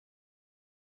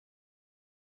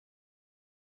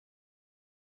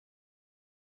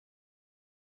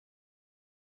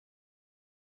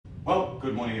Well,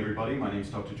 good morning everybody. My name is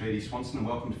Dr. JD Swanson and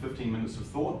welcome to 15 Minutes of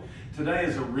Thought. Today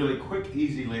is a really quick,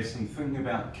 easy lesson thinking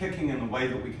about kicking and the way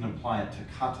that we can apply it to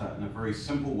kata in a very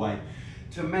simple way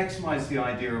to maximize the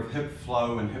idea of hip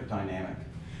flow and hip dynamic.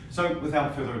 So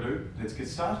without further ado, let's get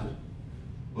started.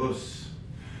 Us.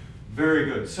 Very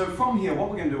good. So from here, what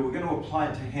we're going to do, we're going to apply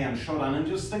it to Heian Shodan and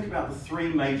just think about the three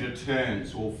major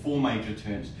turns or four major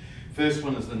turns. First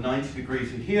one is the 90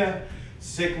 degrees to here.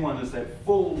 Second one is that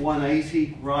full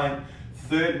 180, right?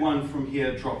 Third one from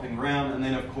here, dropping around. And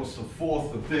then, of course, the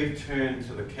fourth, the big turn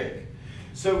to the kick.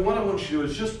 So what I want you to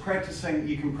do is just practicing.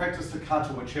 You can practice the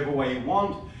kata whichever way you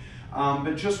want,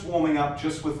 but just warming up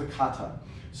just with the kata.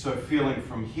 So feeling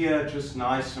from here, just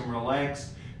nice and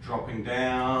relaxed, dropping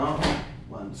down.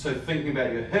 One. So thinking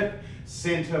about your hip,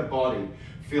 center, body.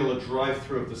 Feel the drive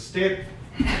through of the step.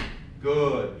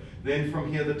 Good. Then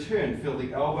from here, the turn. Feel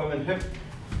the elbow and hip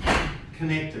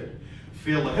connected.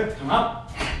 Feel the hip come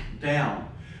up, down.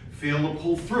 Feel the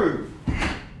pull through,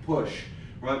 push.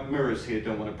 Right, mirrors here,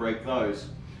 don't want to break those.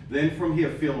 Then from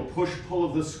here, feel the push, pull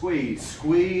of the squeeze.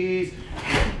 Squeeze,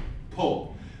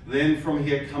 pull. Then from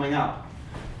here, coming up.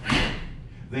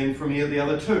 Then from here, the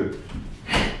other two.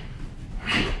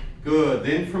 Good.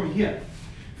 Then from here,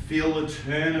 feel the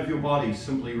turn of your body.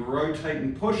 Simply rotate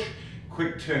and push,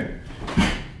 quick turn.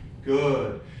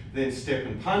 Good. Then step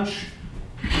and punch.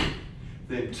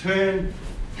 Then turn,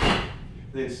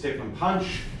 then step and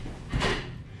punch,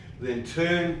 then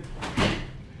turn,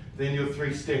 then your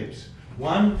three steps.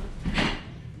 1,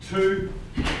 2,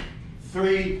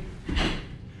 3,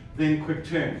 then quick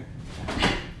turn,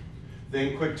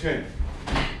 then quick turn,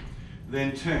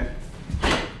 then turn,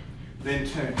 then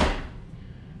turn.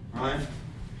 Right?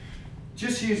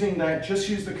 Just using that, just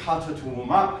use the kata to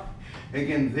warm up.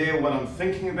 Again, there what I'm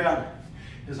thinking about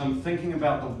is I'm thinking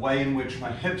about the way in which my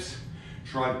hips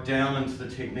drive down into the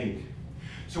technique.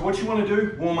 So what you want to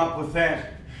do, warm up with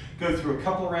that, go through a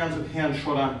couple of rounds of Heian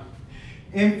Shodan,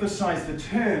 emphasize the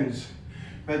turns,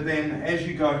 but then as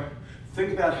you go,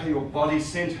 think about how your body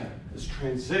center is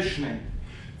transitioning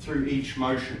through each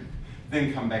motion.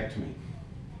 Then come back to me.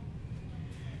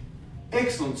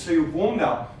 Excellent, so you've warmed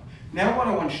up. Now what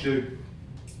I want you to do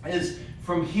is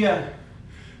from here,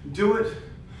 do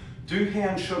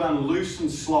Heian Shodan loose and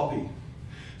sloppy.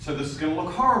 So this is going to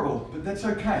look horrible, but that's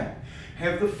okay.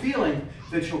 Have the feeling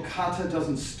that your kata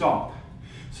doesn't stop.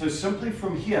 So simply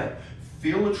from here,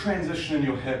 feel the transition in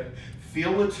your hip,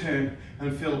 feel the turn,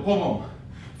 and feel the boom boom.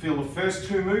 Feel the first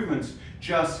two movements,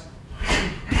 just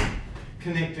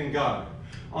connect and go.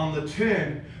 On the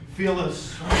turn, feel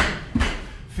this,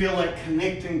 feel that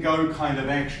connect and go kind of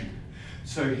action.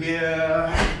 So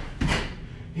here,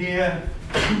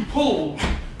 pull.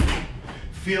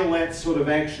 Feel that sort of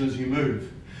action as you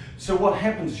move. So what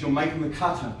happens is you're making the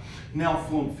kata now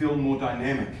feel more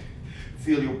dynamic.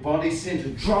 Feel your body center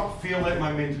drop, feel that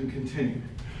momentum continue.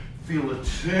 Feel the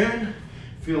turn,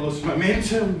 feel this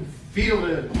momentum, feel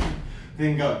it,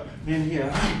 then go. Then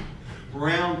here,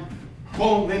 round,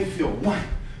 boom, then feel 1,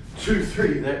 2,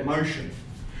 3, that motion.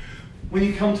 When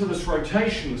you come to this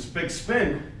rotation, this big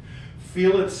spin,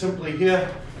 feel it simply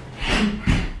here,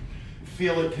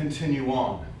 feel it continue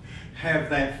on.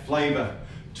 Have that flavor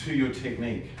to your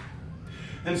technique.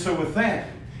 And so with that,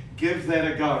 give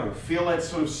that a go. Feel that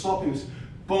sort of sloppiness.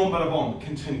 Boom, bada boom,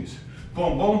 continues.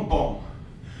 Boom, boom, boom.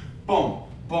 Boom,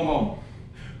 boom, boom.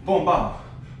 Boom, ba,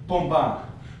 boom, ba.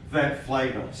 That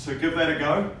flavor. So give that a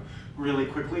go really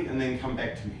quickly and then come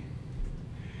back to me.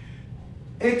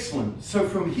 Excellent. So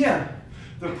from here,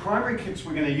 the primary kicks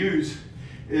we're going to use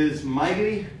is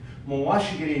maigiri,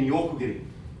 mawashigiri, and yokogiri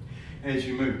as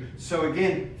you move. So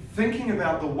again, thinking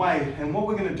about the way, and what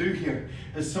we're going to do here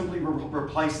is simply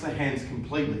replace the hands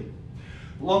completely.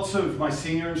 Lots of my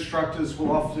senior instructors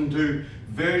will often do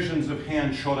versions of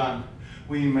Heian Shodan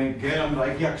where you may get them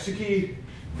like yakusuki,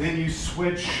 then you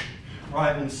switch,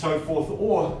 right, and so forth,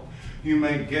 or you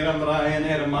may get them and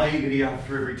add a maigiri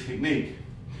after every technique.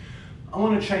 I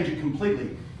want to change it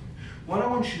completely. What I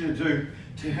want you to do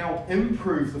to help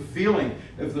improve the feeling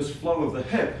of this flow of the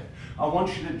hip, I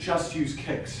want you to just use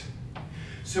kicks.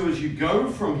 So as you go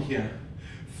from here,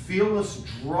 feel this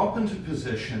drop into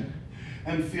position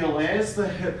and feel as the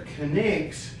hip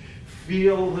connects,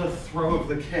 feel the throw of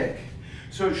the kick.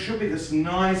 So it should be this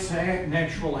nice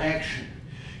natural action.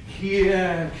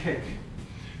 Here, kick.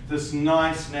 This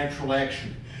nice natural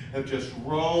action of just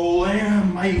rolling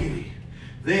maigiri.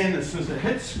 Then as soon as it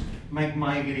hits, make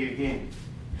maigiri again.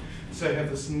 So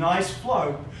have this nice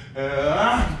flow.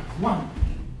 1,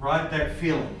 right, that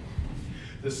feeling.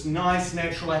 This nice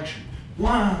natural action.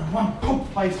 1, boom,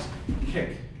 place,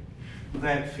 kick.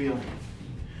 That feeling.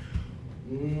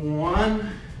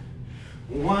 1,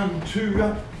 1, 2,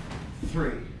 up,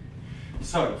 3.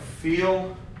 So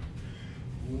feel,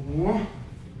 1,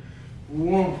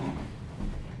 1,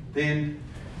 then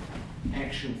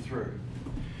action through.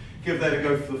 Give that a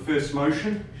go for the first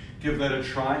motion, give that a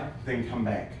try, then come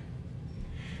back.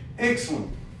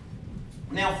 Excellent.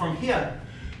 Now from here,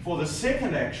 for the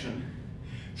second action,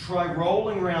 try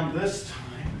rolling around this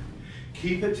time.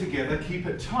 Keep it together, keep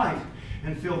it tight,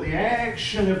 and feel the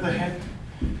action of the hip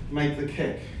make the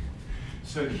kick.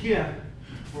 So here,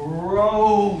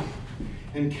 roll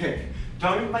and kick.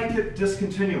 Don't make it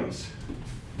discontinuous.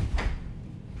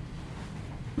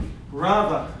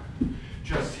 Rather,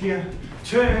 just here,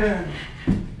 turn,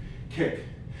 kick.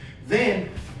 Then,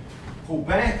 pull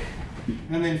back,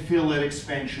 and then feel that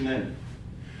expansion in.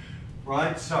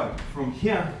 Right, so from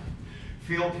here,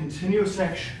 feel continuous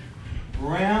action.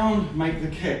 Round, make the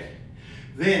kick.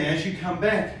 Then, as you come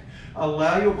back,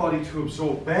 allow your body to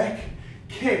absorb back,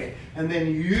 kick, and then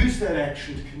use that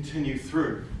action to continue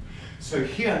through. So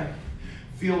here,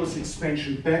 feel this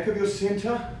expansion back of your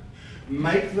center,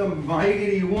 make the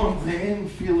maigiri you want, then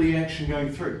feel the action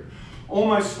going through.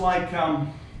 Almost like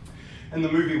in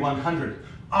the movie 100,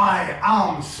 I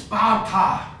am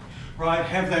Sparta, right?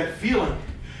 Have that feeling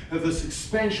of this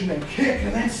expansion and kick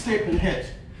and then step and hit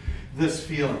this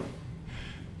feeling.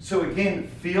 So again,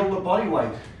 feel the body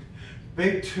weight.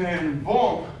 Big turn,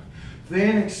 boom,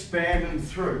 then expand and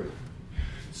through.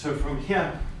 So from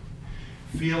here,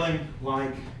 feeling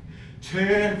like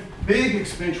turn, big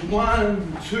expansion,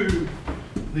 1, 2,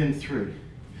 then 3.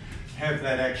 Have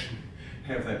that action,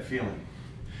 have that feeling.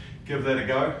 Give that a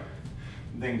go,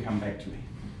 then come back to me.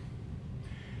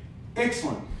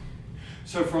 Excellent.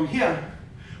 So from here,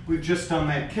 we've just done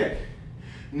that kick.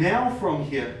 Now from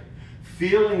here,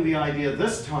 feeling the idea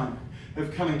this time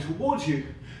of coming towards you,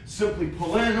 simply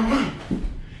pull in,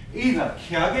 either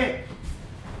kyage,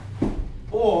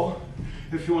 or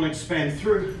if you want to expand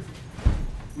through,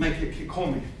 make it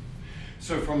kikomi.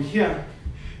 So from here,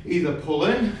 either pull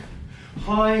in,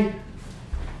 high,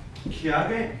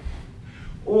 kyage,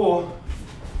 or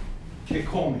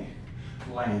kikomi,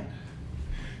 land.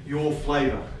 Your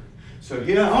flavor. So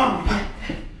here,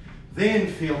 then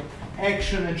feel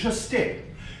action and just step.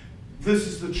 This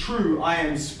is the true I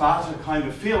am Sparta kind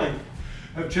of feeling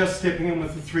of just stepping in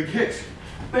with the 3 kicks.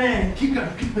 Bang, keep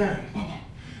going, keep bang.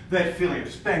 That feeling,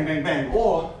 just bang, bang, bang.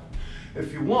 Or,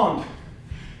 if you want,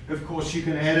 of course you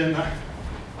can add in the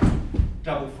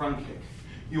double front kick.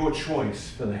 Your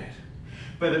choice for that.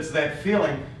 But it's that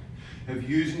feeling of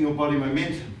using your body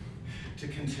momentum to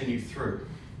continue through.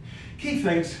 Key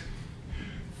things,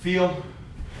 feel,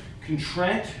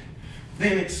 contract,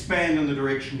 then expand in the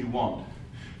direction you want.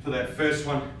 For that first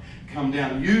one, come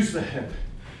down, use the hip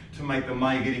to make the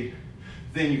maigiri,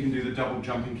 then you can do the double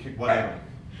jumping kick, whatever,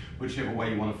 whichever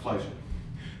way you want to float it.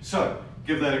 So,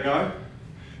 give that a go,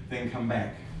 then come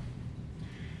back.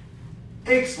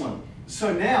 Excellent.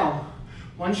 So now,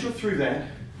 once you're through that,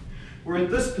 we're in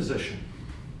this position.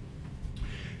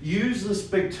 Use this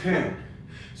big turn.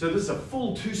 So this is a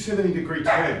full 270-degree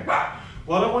turn.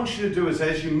 What I want you to do is,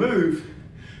 as you move,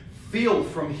 feel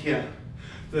from here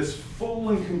this full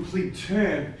and complete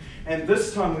turn, and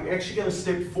this time we're actually going to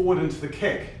step forward into the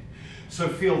kick. So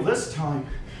feel this time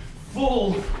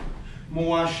full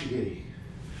moashigiri.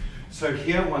 So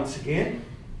here once again,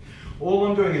 all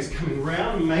I'm doing is coming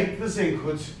round, make the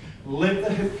zenkuts, let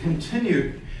the hip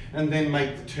continue, and then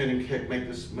make the turn and kick, make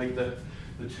the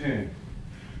turn.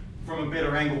 From a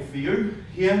better angle for you,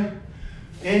 here,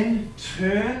 in,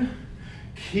 turn,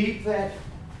 keep that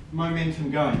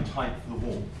momentum going, tight for the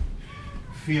wall.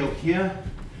 Feel here,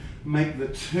 make the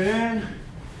turn,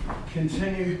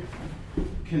 continue,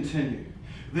 continue.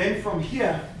 Then from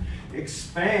here,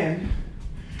 expand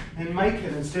and make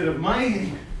it, instead of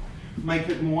maigiri, make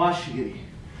it moashigiri,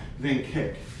 then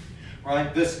kick.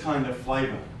 Right, this kind of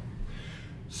flavor.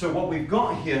 So what we've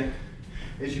got here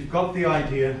is you've got the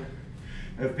idea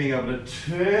of being able to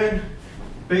turn,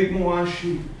 big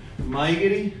moashi,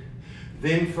 maigiri,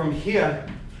 then from here,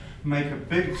 make a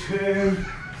big turn,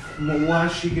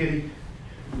 moashigiri,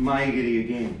 maigiri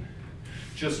again.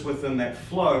 Just within that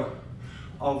flow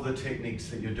of the techniques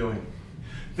that you're doing.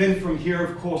 Then from here,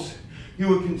 of course, you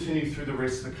will continue through the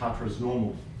rest of the kata as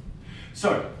normal.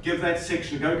 So, give that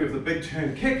section a go, give the big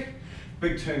turn kick,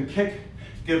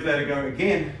 give that a go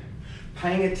again,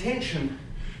 paying attention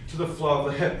to the flow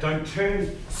of the hip. Don't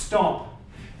turn, stop,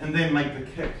 and then make the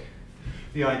kick.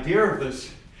 The idea of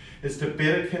this is to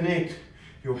better connect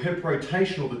your hip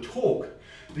rotation, or the torque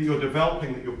that you're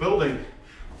developing, that you're building,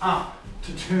 up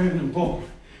to turn and boom,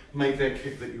 make that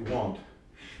kick that you want.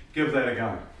 Give that a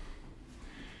go.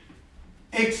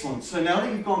 Excellent. So now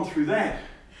that you've gone through that,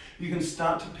 you can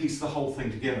start to piece the whole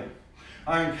thing together.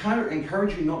 I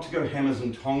encourage you not to go hammers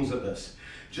and tongs at this.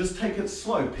 Just take it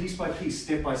slow, piece by piece,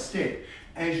 step by step,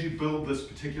 as you build this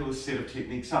particular set of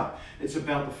techniques up. It's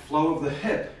about the flow of the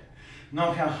hip,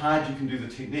 not how hard you can do the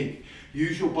technique.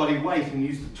 Use your body weight and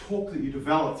use the torque that you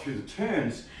develop through the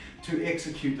turns to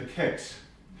execute the kicks.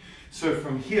 So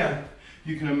from here,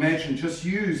 you can imagine, just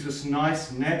use this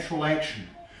nice natural action.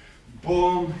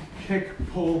 Boom, kick,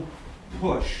 pull,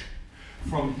 push.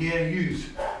 From here, use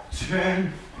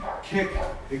turn, kick,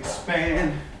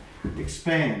 expand,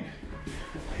 expand.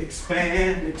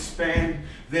 Expand, expand,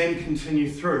 then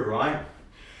continue through, right?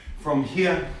 From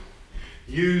here,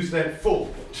 use that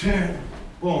full turn,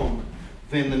 boom,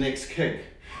 then the next kick.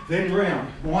 Then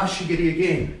round, washigiri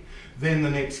again, then the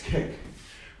next kick,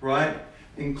 right?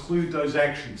 Include those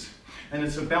actions. And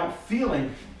it's about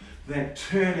feeling that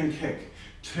turn and kick,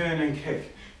 turn and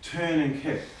kick, turn and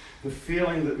kick. The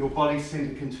feeling that your body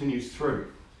center continues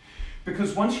through.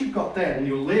 Because once you've got that, and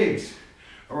your legs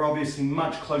are obviously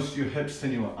much closer to your hips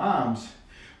than your arms,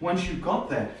 once you've got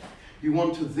that, you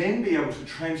want to then be able to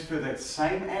transfer that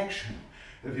same action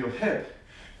of your hip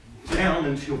down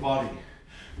into your body,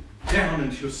 down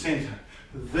into your center.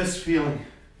 This feeling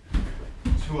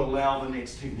to allow the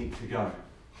next technique to go.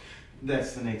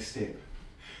 That's the next step.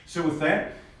 So with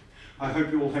that, I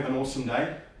hope you all have an awesome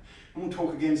day, and we'll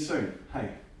talk again soon. Hey,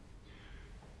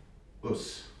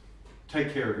 us.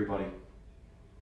 Take care, everybody.